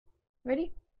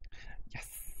Ready? Yes.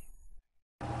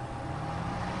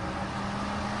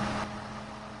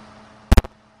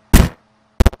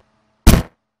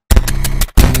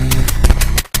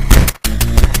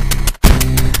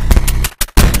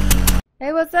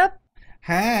 Hey, what's up?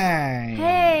 Hey.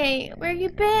 Hey, where you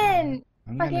been?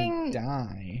 I'm Fucking- gonna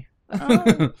die.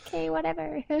 Oh, okay,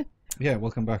 whatever. Yeah,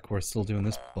 welcome back. We're still doing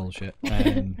this bullshit.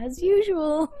 As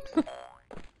usual. Can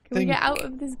we Think- get out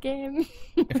of this game?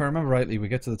 If I remember rightly, we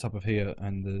get to the top of here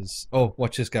and there's... Oh,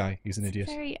 watch this guy. He's an idiot.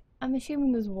 I'm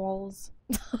assuming there's walls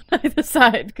on either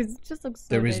side because it just looks so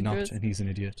There is dangerous. not, and he's an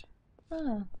idiot.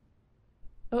 Ah.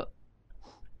 Oh.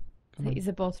 Come on. These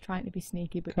are both trying to be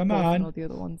sneaky, but Come both on. know the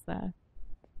other one's there.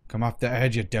 Come off the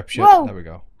edge, you dipshit. Whoa! There we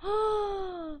go.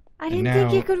 I And didn't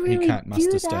think you now could really he can't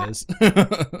master do that.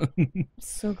 stairs.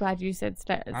 So glad you said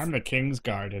stairs. I'm the king's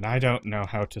guard, and I don't know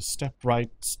how to step right,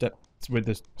 step with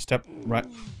the step right.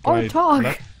 Oh, right, talk!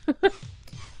 left.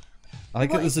 I like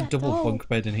that What there's is a that double dog? bunk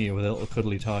bed in here with a little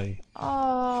cuddly tie.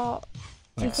 Oh,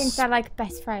 do you Like think they're like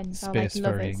best friends or like space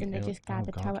lovers ferrying and they it. just Oh,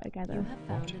 gather God. tower together? You have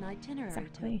found an itinerary.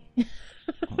 Exactly.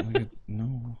 Oh,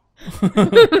 no.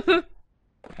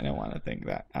 I don't want to think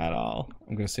that at all.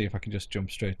 I'm going to see if I can just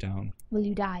jump straight down. Will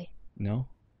you die? No?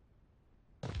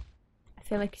 I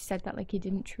feel like you said that like you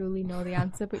didn't truly know the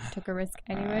answer, but you took a risk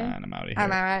anyway. And I'm out of here.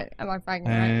 Am I right? Am I fucking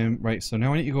right? Right, so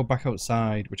now I need to go back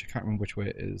outside, which I can't remember which way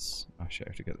it is. Oh shit,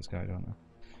 I have to get this guy, don't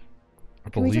I?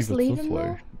 Can we just it's leave this him way.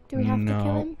 though? Do we have to kill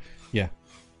No. him? Yeah.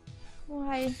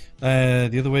 Why?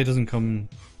 The other way doesn't come,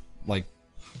 like,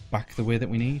 back the way that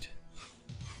we need.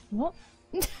 What?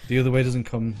 The other way doesn't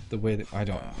come the way that... I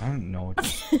don't know.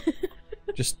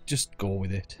 Just go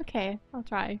with it. Okay, I'll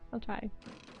try.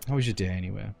 How was your day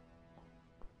anyway?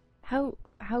 How?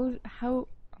 How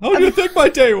do you think my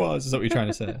day was? Is that what you're trying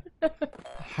to say?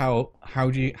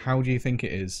 How do you think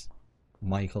it is,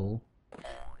 Michael?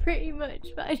 Pretty much,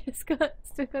 but I just got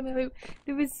stuck on a loop.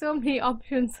 There was so many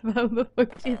options of how the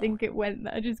fuck do you think it went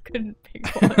that I just couldn't pick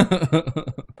one.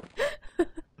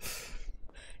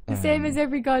 The same as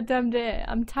every goddamn day.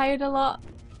 I'm tired a lot.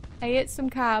 I ate some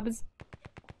carbs.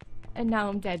 And now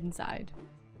I'm dead inside.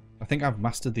 I think I've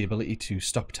mastered the ability to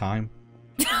stop time.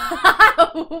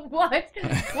 What?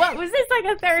 What was this, like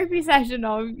a therapy session,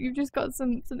 or you've just got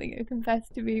something to confess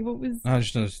to me? What was? I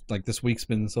just noticed, like, this week's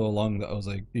been so long that I was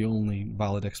like, the only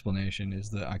valid explanation is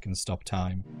that I can stop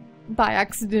time By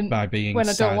accident. by being when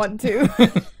sad. I don't want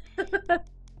to.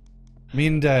 Me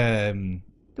and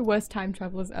The worst time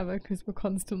travelers ever because we're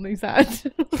constantly sad.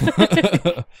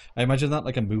 I imagine that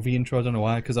like a movie intro. I don't know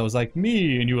why, because I was like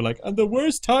me, and you were like, "And the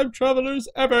worst time travelers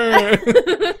ever."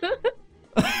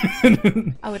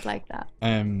 I would like that.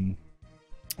 I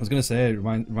was gonna say it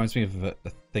reminds me of a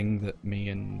thing that me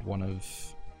and one of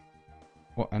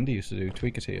what Andy used to do,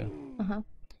 Tweakateer.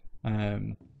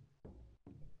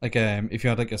 If you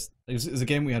had like it was a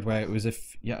game we had where it was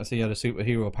if you had a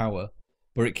superhero power,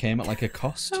 but it came at like a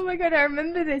cost. Oh my god, I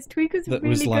remember this. Tweak was That really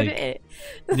was, good like- at it.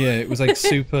 Yeah, it was like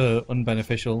super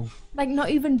unbeneficial. Like not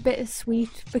even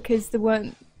bittersweet because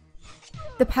the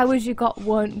powers you got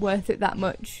weren't worth it that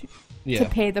much Yeah, to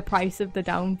pay the price of the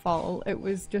downfall. It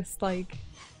was just like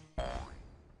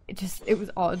it was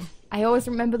odd. I always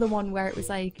remember the one where it was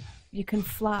like you can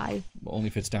fly but only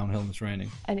if it's downhill and it's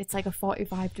raining. and it's like a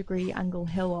 45-degree angle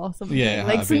hill or something. Yeah,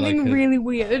 like it'd be something like a- really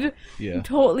weird. Yeah.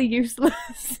 Totally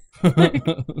useless.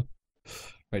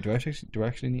 Right, do I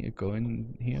actually need to go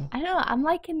in here? I don't know, I'm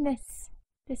liking this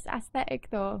aesthetic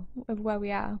though of where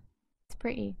we are. It's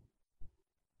pretty.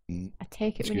 I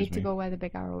take it we need Excuse to me. go where the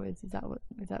big arrow is. Is that what's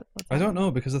I don't happening?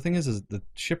 know, because the thing is the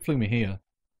ship flew me here,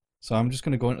 so I'm just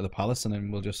gonna go into the palace and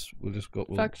then we'll just go.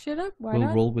 Fuck shit up? Why We'll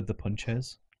not? roll with the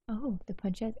punches. Oh, the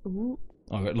punches. Ooh.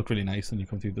 Oh, it looked really nice when you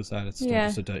come through the side. It's still Yeah.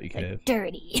 just a dirty cave. Like,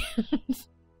 dirty.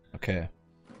 Okay,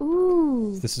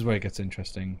 Ooh. this is where it gets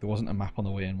interesting. There wasn't a map on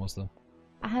the way in, was there?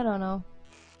 I don't know.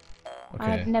 Okay.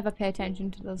 I'd never pay attention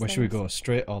to those Where things. should we go?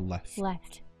 Straight or left?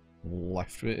 Left.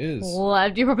 Left it is.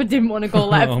 Left. You probably didn't want to go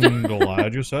left. I'm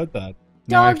glad you said that.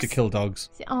 Now I have to Dogs. kill dogs.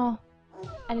 Oh,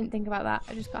 I didn't think about that.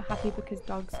 I just got happy because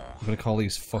dogs. I'm gonna call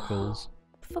these fuckles.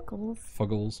 Fuggles.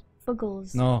 Fuggles.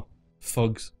 Fuggles. No,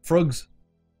 fugs. Frugs.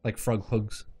 Like frog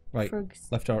pugs. Right. Frugs.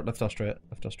 Left or straight.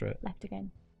 Left or straight. Left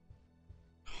again.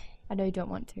 I know you don't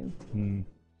want to.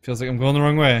 Feels like I'm going the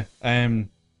wrong way.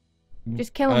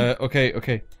 Just kill him.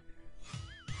 Okay.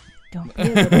 Don't be a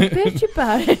little bitch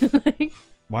about it. Like,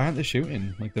 Why aren't they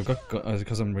shooting? Like they've got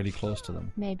because I'm really close to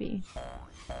them. maybe.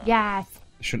 Yes.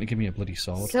 They shouldn't have given me a bloody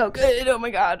sword. So good. Oh my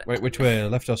god. Wait, which way?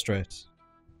 Left or straight?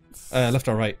 Left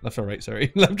or right? Left or right?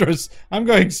 Sorry, left or. I'm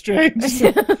going straight.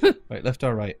 Right, left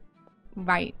or right?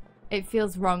 Right. It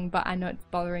feels wrong, but I know it's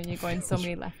bothering you going so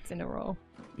many lefts in a row.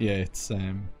 Yeah, it's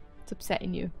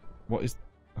upsetting you. What is?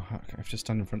 Oh, I have to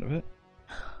stand in front of it.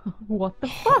 What the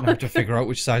fuck? I have to figure out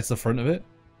which side's the front of it.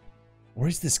 Or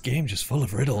is this game just full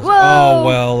of riddles? Whoa! Oh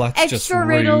well, that's just rude.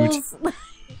 Riddles.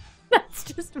 That's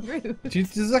just rude.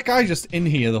 Is that guy just in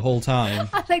here the whole time?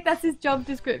 I think that's his job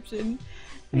description.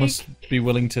 Must be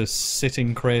willing to sit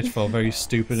in crate for a very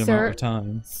stupid amount of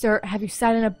time. Sir, have you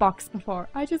sat in a box before?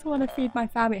 I just want to feed my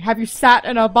family. Have you sat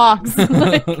in a box?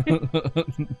 Like,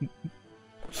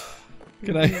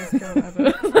 Can I?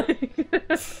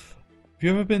 Have you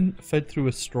ever been fed through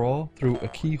a straw through a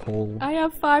keyhole? I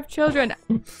have 5 children.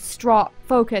 Straw,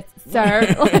 focus,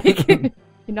 sir. Like, you're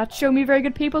not showing me very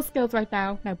good people skills right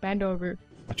now. Now bend over.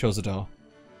 I chose a door.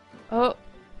 Oh,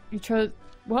 you chose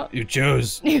what? You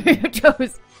chose. You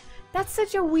chose. That's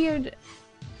such a weird.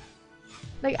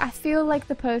 Like, I feel like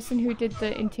the person who did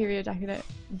the interior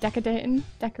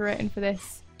decorating for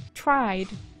this tried,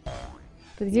 but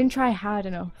they didn't try hard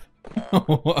enough.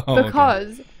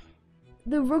 Because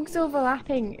the rugs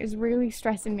overlapping is really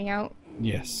stressing me out.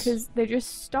 Yes. Because they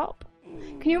just stop.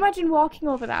 Can you imagine walking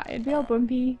over that? It'd be all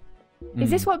bumpy. Is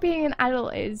this what being an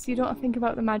adult is? You don't think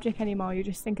about the magic anymore. You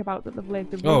just think about that they've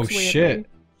laid the rugs weirdly. Shit!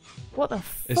 What the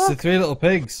fuck? It's the 3 little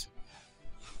pigs.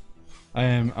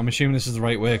 I'm assuming this is the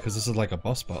right way because this is like a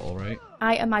boss battle, right?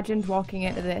 I imagined walking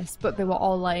into this, but they were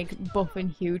all like buff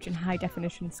and huge and high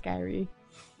definition scary.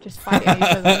 Just fighting each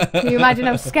other. Can you imagine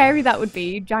how scary that would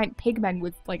be? Giant pigmen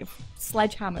with like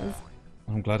sledgehammers.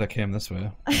 I'm glad I came this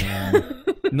way.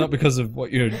 Not because of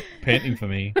what you're painting for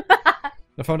me.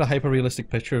 I found a hyper-realistic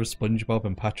picture of SpongeBob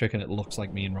and Patrick and it looks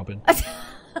like me and Robin.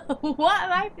 What?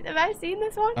 Have I seen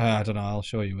this one? I don't know, I'll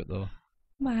show you it though.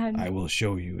 Man. I will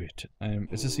show you it.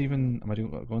 Is this even... Am I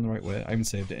going the right way? I haven't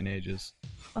saved it in ages.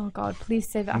 Oh god, please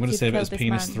save it. I'm going to save it as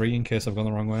penis man. 3 in case I've gone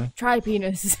the wrong way. Try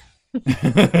penis.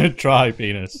 Try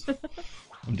penis.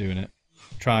 I'm doing it.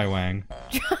 Try wang.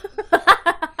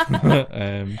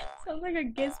 Sounds like a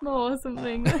gizmo or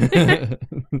something.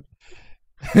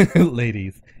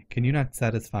 Ladies, can you not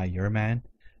satisfy your man?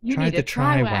 You try need the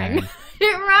try wang.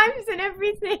 It rhymes and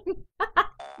everything.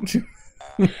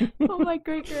 Oh my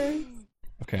goodness.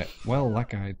 Okay, well that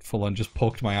guy full on just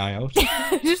poked my eye out.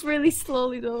 Just really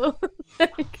slowly though.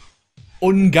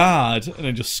 On guard, and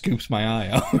then just scoops my eye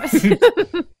out.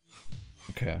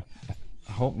 Okay,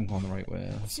 I hope I'm going the right way.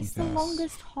 This is the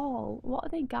longest hall. What are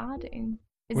they guarding?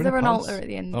 Is We're there an altar at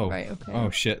the end? Oh, right, okay. Oh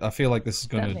shit, I feel like this is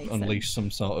going to unleash some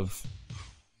sort of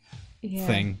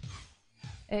thing.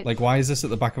 Like, why is this at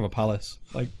the back of a palace?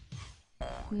 Like,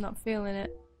 I'm not feeling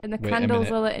it. And the candles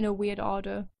are lit in a weird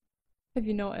order. Have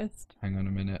you noticed? Hang on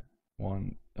a minute.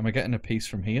 Am I getting a piece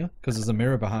from here? Because there's a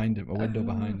mirror behind him, a window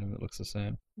behind him that looks the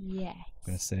same. Yes. I'm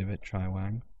gonna save it. Try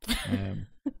wang.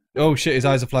 Oh shit! His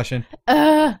eyes are flashing.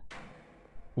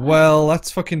 Well,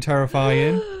 that's fucking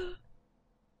terrifying.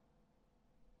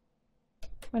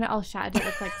 When it all shattered, it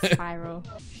looked like Spiral.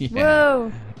 Yeah.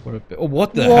 Whoa!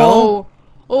 What the hell?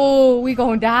 Oh, we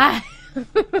gonna die.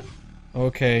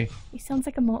 Okay. He sounds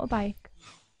like a motorbike.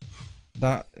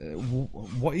 That.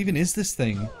 What even is this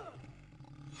thing?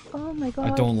 Oh my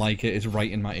god. I don't like it. It's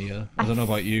right in my ear. I don't know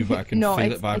about you, but I can feel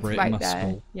it vibrating right in my there.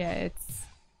 skull. Yeah, it's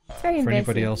very invasive. For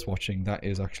anybody else watching, that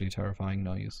is actually a terrifying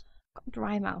noise. Got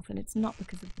dry mouth, and it's not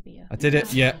because of the beer. I did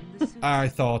it. Yeah, I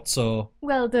thought so.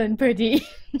 Well done, Birdie.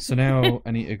 So now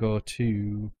I need to go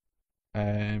to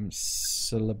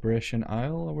Celebration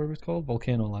Isle, or whatever it's called,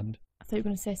 Volcano Land. I thought you were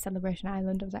going to say Celebration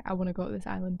Island. I was like, I want to go to this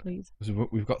island, please. So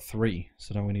we've got 3,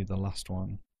 so now we need the last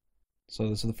one. So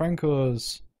there's the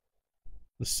Francos,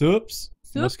 the Sups,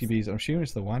 Musky Bees. I'm assuming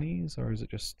it's the Wannies, or is it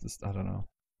just this? I don't know.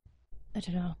 I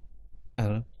don't know. I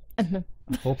don't know.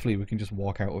 Hopefully we can just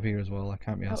walk out of here as well. I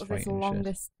can't be asked fighting this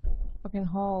longest fucking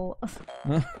hall.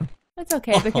 shit. It's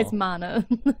okay because mana.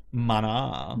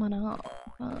 Mana. Mana.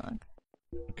 Fuck.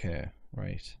 Okay,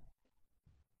 right.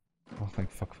 Oh,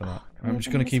 thank fuck for that. I'm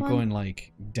just gonna keep going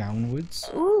like downwards.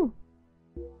 Ooh,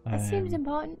 that seems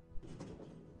important.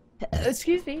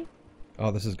 Excuse me.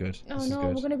 Oh, this is good. Oh this no, is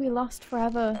good. we're gonna be lost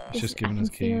forever. It's just giving us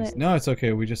keys. No, it's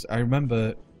okay. I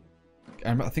remember.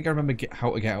 I think I remember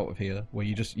how to get out of here. Where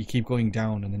you keep going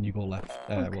down and then you go left.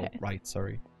 Okay. Well, right.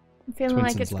 Sorry. I'm feeling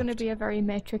like it's gonna be a very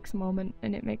Matrix moment,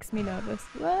 and it makes me nervous.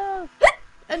 Whoa!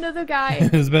 Another guy.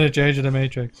 There's been a change in the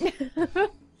Matrix.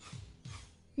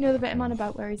 You know the bit I'm on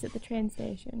about where he's at the train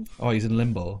station? Oh, he's in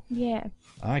limbo. Yeah.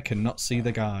 I cannot see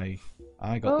the guy.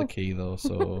 I got the key though,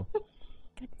 so.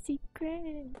 Got the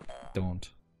secret. Don't.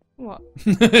 What?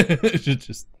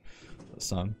 Just a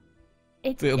song.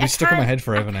 It'll I be stuck in my head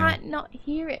forever I now. can't not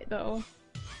hear it though.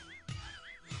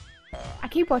 I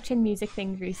keep watching music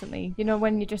things recently. You know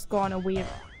when you just go on a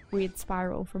weird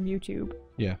spiral from YouTube.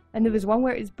 Yeah. And there was one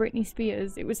where it was Britney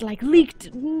Spears. It was like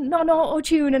leaked, not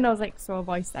auto-tune, and I was like, so a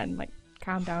voice then, like,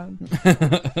 calm down.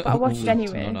 But I watched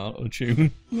anyway. Not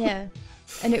auto-tune. Yeah.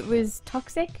 And it was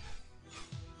Toxic.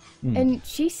 Mm. And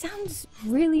she sounds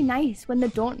really nice when they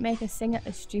don't make her sing at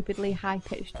a stupidly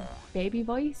high-pitched baby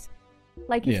voice.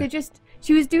 Like if they just,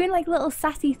 she was doing like little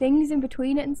sassy things in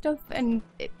between it and stuff, and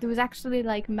there was actually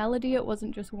like melody. It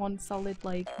wasn't just one solid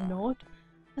like note.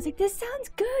 I was like, this sounds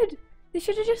good. They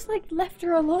should have just like left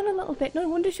her alone a little bit. No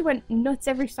wonder she went nuts.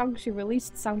 Every song she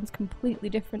released sounds completely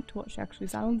different to what she actually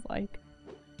sounds like.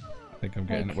 I think I'm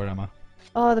getting it. Where am I?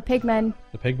 Oh, the pigmen.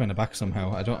 The pigmen are back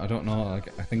somehow. I don't know.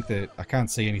 Like, I think that I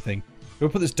can't see anything. We'll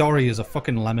put this Dory as a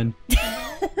fucking lemon.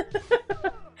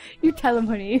 You tell him,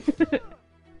 honey.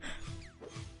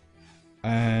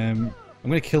 I'm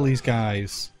gonna kill these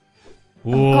guys.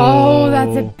 Whoa. Oh,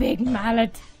 that's a big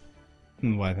mallet.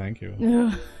 Why, thank you.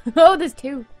 Oh, there's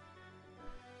two.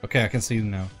 Okay, I can see them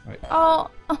now. Right.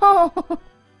 Oh.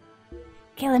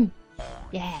 Kill him.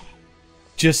 Yeah.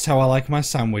 Just how I like my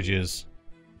sandwiches.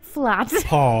 Flat.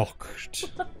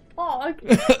 Porked. Pork.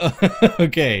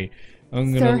 Okay.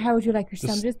 Sir, how would you like your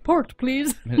sandwiches? Porked,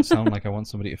 please. Made it sound like I want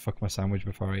somebody to fuck my sandwich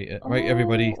before I eat it. Right,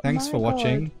 everybody. Thanks for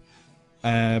watching.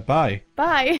 Bye.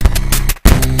 Bye.